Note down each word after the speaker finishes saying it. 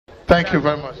Thank you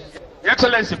very much. Your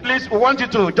Excellency, please, we want you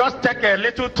to just take a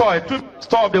little tour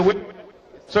of the way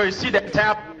so you see the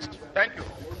entire. Thank you.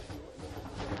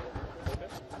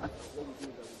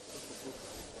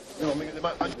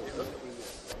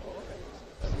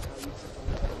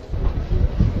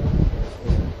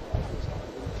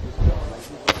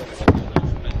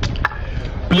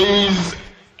 Please,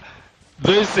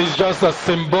 this is just a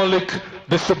symbolic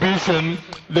distribution.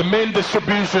 The main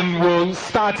distribution will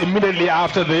start immediately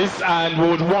after this, and we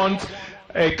would want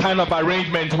a kind of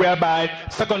arrangement whereby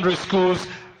secondary schools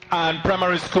and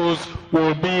primary schools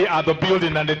will be at the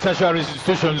building and the tertiary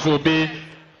institutions will be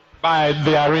by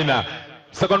the arena.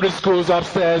 Secondary schools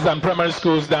upstairs and primary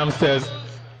schools downstairs.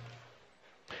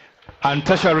 And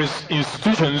tertiary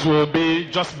institutions will be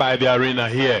just by the arena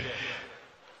here.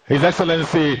 His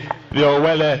Excellency, the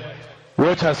Owele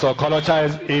Rochas or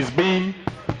Kolocha is being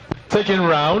taken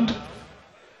round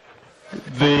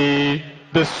the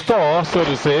store, so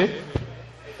to say,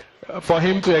 for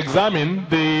him to examine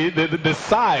the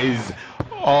size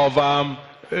of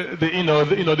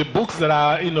the books that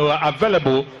are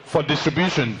available for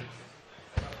distribution.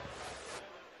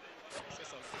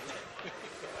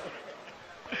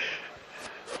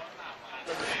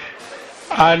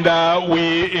 And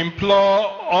we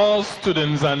implore all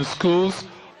students and schools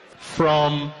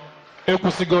from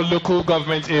Ekusigo local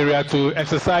government area to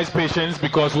exercise patience,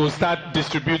 because we'll start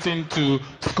distributing to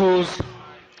schools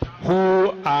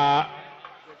who are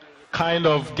kind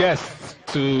of guests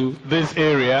to this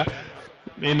area.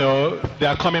 They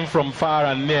are coming from far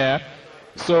and near.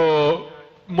 So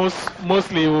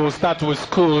mostly we'll start with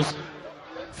schools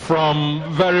from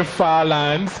very far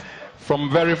lands,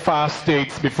 from very far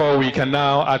states, before we can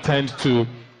now attend to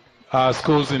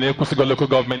schools in Ekusigo local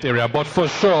government area. But for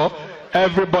sure,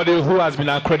 everybody who has been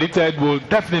accredited will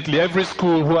definitely, every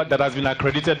school that has been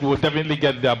accredited will definitely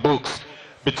get their books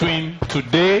between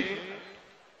today,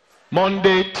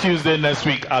 Monday, Tuesday next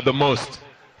week at the most.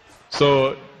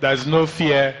 So there's no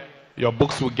fear, your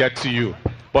books will get to you.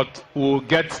 But we'll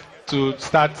get to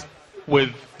start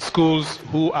with schools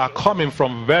who are coming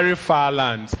from very far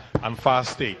lands and far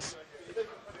states.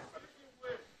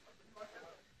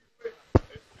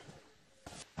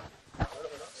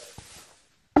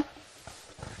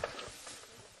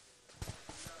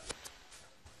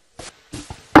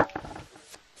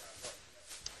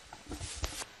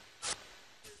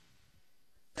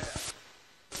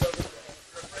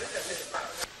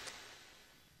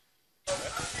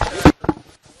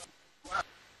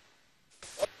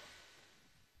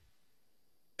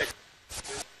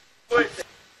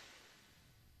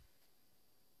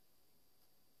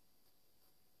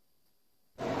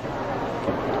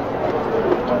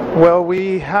 Well,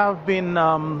 we have been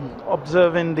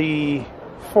observing the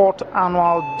 4th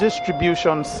annual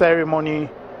distribution ceremony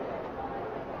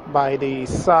by the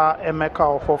Sir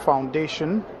Emeka Offor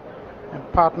Foundation in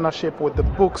partnership with the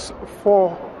Books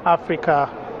for Africa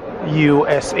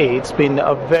USA. It's been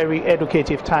a very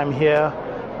educative time here,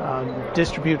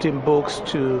 distributing books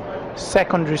to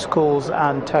secondary schools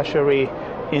and tertiary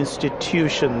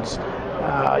institutions.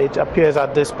 It appears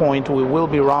at this point we will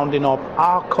be rounding up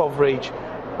our coverage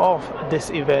of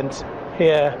this event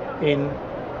here in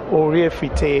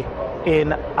Oriefite in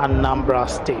Anambra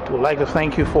State. We'd like to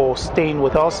thank you for staying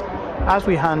with us as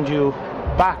we hand you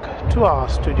back to our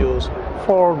studios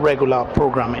for regular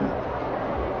programming.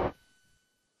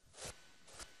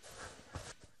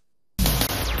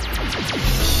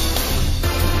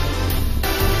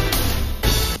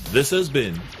 This has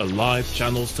been a live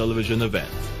Channels Television event.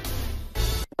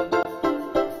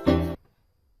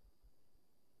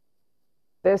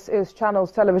 This is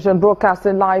Channels Television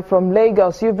broadcasting live from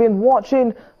Lagos. You've been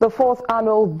watching the 4th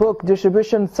annual book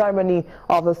distribution ceremony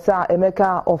of the Sir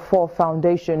Emeka Offor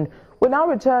Foundation. We now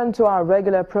return to our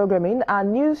regular programming,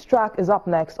 and News Track is up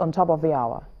next on top of the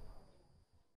hour.